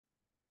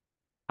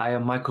Hi,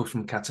 I'm Michael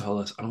from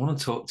Kataholos, and I want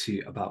to talk to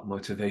you about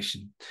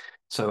motivation.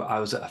 So, I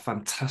was at a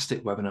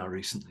fantastic webinar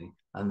recently,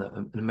 and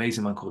an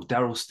amazing man called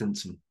Daryl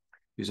Stinson,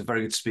 who's a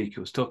very good speaker,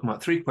 was talking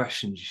about three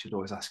questions you should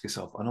always ask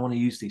yourself. And I want to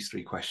use these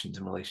three questions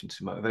in relation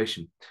to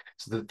motivation.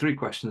 So, the three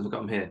questions I've got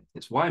them here.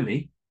 It's why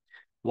me,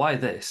 why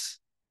this,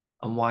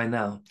 and why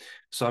now?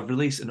 So I've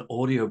released an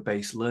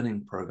audio-based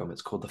learning program.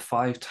 It's called the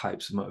 5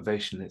 Types of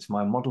Motivation. It's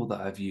my model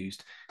that I've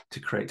used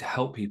to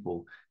help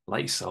people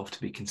like yourself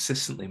to be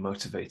consistently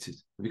motivated.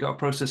 Have you got a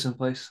process in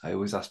place? I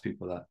always ask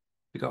people that. Have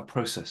you got a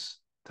process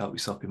to help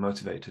yourself be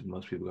motivated? And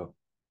most people go,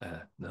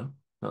 no,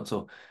 not at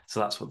all. So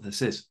that's what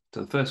this is.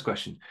 So the first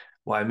question,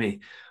 why me?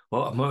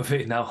 Well, I've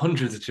motivated now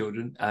hundreds of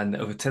children and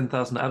over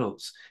 10,000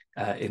 adults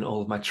in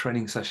all of my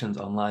training sessions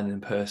online and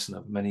in person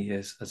over many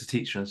years as a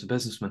teacher and as a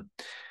businessman.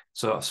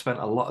 So I've spent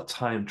a lot of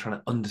time trying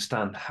to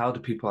understand how do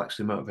people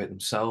actually motivate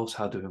themselves?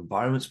 How do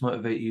environments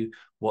motivate you?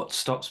 What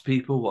stops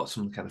people? What's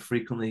some kind of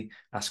frequently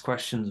asked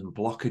questions and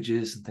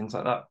blockages and things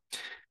like that?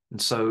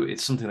 And so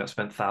it's something that I've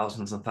spent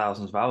thousands and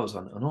thousands of hours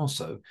on. And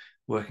also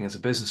working as a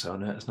business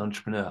owner, as an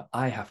entrepreneur,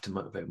 I have to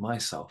motivate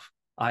myself.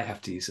 I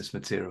have to use this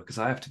material because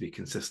I have to be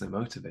consistently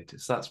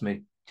motivated. So that's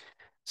me.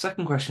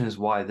 Second question is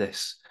why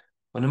this?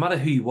 Well, no matter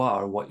who you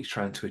are or what you're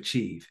trying to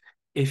achieve,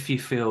 if you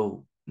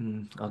feel,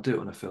 I'll do it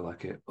when I feel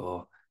like it,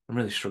 or I'm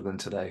really struggling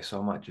today,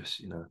 so I might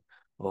just,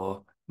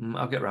 or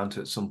I'll get around to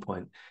it at some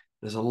point.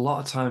 There's a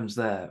lot of times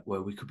there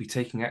where we could be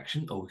taking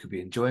action or we could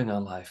be enjoying our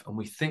life. And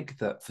we think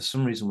that for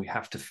some reason we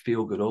have to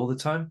feel good all the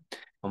time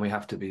and we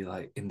have to be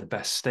like in the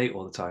best state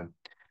all the time.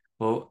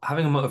 Well,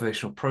 having a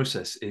motivational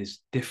process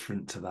is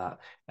different to that,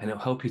 and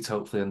it'll help you to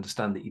hopefully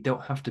understand that you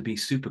don't have to be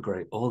super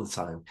great all the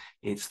time.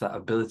 It's that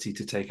ability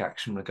to take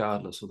action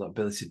regardless, or that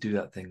ability to do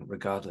that thing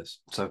regardless.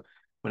 So,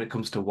 when it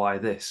comes to why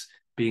this,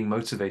 being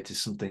motivated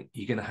is something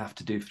you're going to have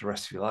to do for the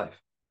rest of your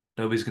life.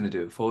 Nobody's going to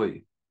do it for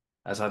you.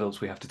 As adults,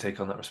 we have to take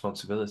on that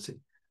responsibility.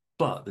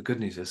 But the good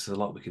news is there's a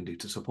lot we can do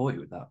to support you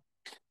with that.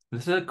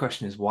 And the third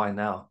question is why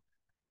now?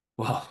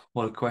 Well,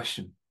 what a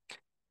question.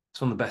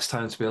 It's one of the best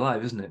times to be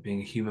alive, isn't it?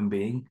 Being a human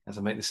being, as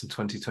I make this in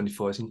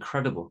 2024, is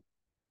incredible.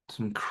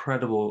 Some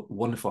incredible,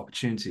 wonderful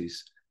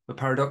opportunities. But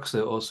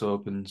paradoxically, it also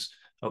opens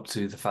up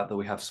to the fact that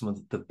we have some of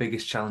the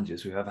biggest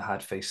challenges we've ever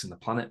had facing the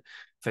planet,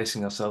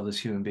 facing ourselves as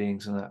human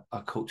beings and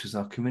our cultures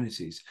and our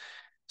communities.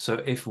 So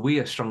if we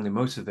are strongly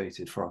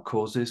motivated for our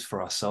causes,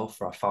 for ourselves,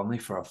 for our family,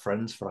 for our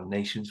friends, for our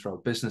nations, for our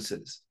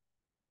businesses,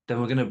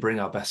 then we're going to bring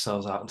our best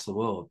selves out into the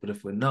world. But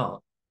if we're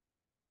not,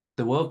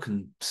 the world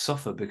can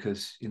suffer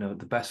because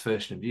the best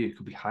version of you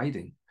could be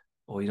hiding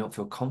or you don't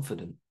feel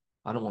confident.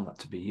 I don't want that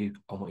to be you.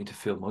 I want you to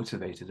feel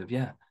motivated of,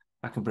 yeah,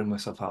 I can bring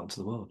myself out into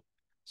the world.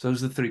 So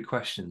those are the three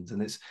questions,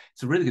 and it's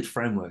a really good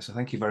framework. So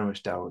thank you very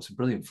much, Daryl. It's a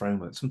brilliant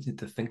framework, something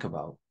to think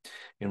about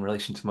in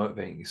relation to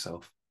motivating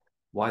yourself.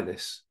 Why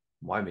this?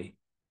 Why me?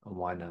 And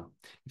why now?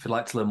 If you'd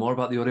like to learn more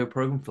about the audio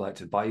program, if you'd like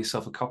to buy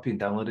yourself a copy and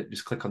download it,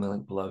 just click on the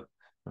link below.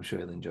 I'm sure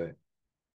you'll enjoy it.